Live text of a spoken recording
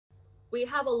We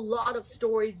have a lot of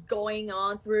stories going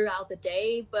on throughout the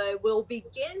day, but we'll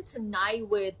begin tonight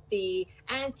with the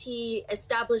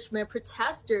anti-establishment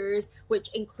protesters, which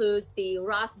includes the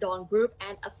Rasdon group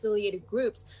and affiliated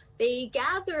groups. They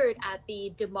gathered at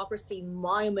the Democracy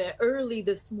Monument early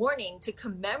this morning to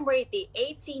commemorate the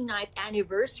 89th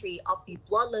anniversary of the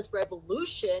Bloodless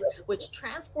Revolution, which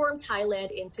transformed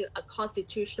Thailand into a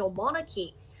constitutional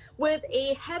monarchy. With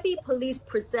a heavy police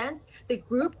presence, the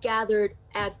group gathered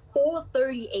at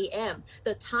 4:30 a.m.,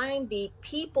 the time the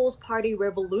People's Party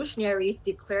revolutionaries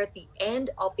declared the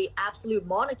end of the absolute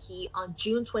monarchy on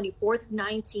June 24,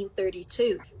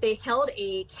 1932. They held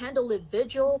a candlelit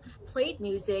vigil, played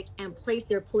music, and placed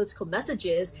their political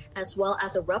messages, as well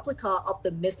as a replica of the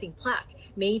missing plaque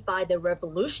made by the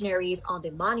revolutionaries on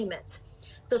the monument.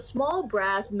 The small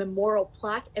brass memorial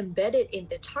plaque embedded in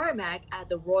the tarmac at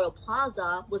the Royal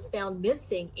Plaza was found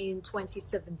missing in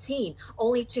 2017,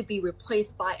 only to be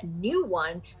replaced by a new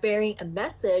one bearing a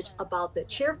message about the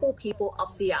cheerful people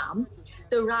of Siam.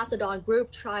 The Rasadon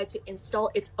group tried to install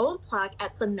its own plaque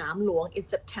at Sanam Luang in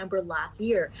September last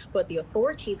year, but the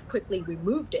authorities quickly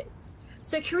removed it.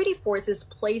 Security forces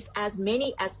placed as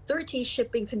many as 30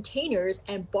 shipping containers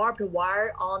and barbed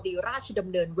wire on the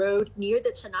Ratchadamnern Road near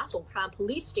the Naksompop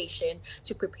police station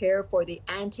to prepare for the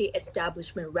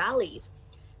anti-establishment rallies.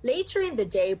 Later in the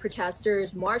day,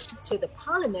 protesters marched to the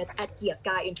parliament at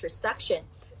Giagai intersection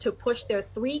to push their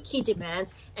three key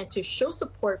demands and to show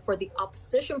support for the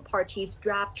opposition party's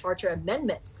draft charter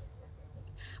amendments.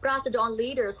 Rasadon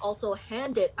leaders also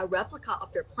handed a replica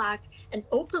of their plaque, an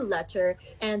open letter,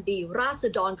 and the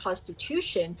Rasadon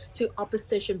Constitution to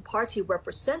opposition party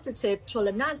representative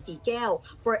Cholanan Sigao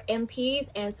for MPs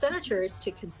and senators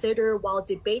to consider while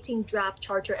debating draft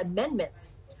charter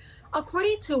amendments.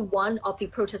 According to one of the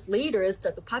protest leaders,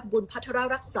 Jatupat Patara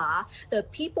Raksa, the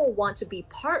people want to be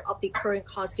part of the current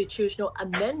constitutional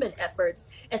amendment efforts,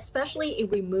 especially in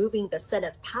removing the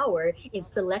Senate's power in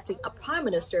selecting a prime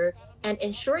minister and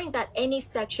ensuring that any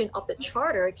section of the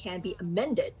charter can be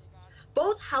amended.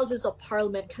 Both houses of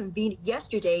parliament convened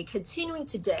yesterday, continuing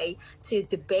today to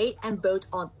debate and vote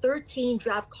on 13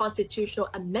 draft constitutional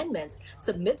amendments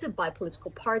submitted by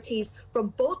political parties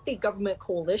from both the government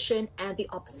coalition and the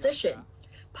opposition.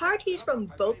 Parties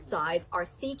from both sides are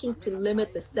seeking to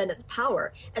limit the Senate's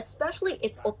power, especially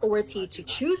its authority to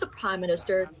choose a prime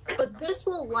minister, but this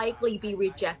will likely be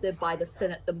rejected by the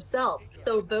Senate themselves.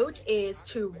 The vote is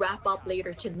to wrap up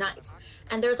later tonight.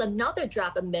 And there's another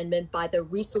draft amendment by the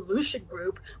Resolution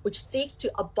Group, which seeks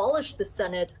to abolish the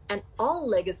Senate and all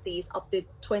legacies of the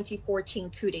 2014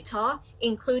 coup d'etat,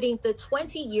 including the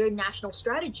 20-year national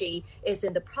strategy, is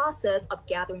in the process of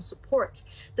gathering support.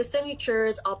 The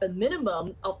signatures of a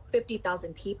minimum of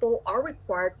 50,000 people are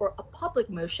required for a public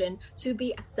motion to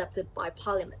be accepted by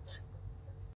Parliament.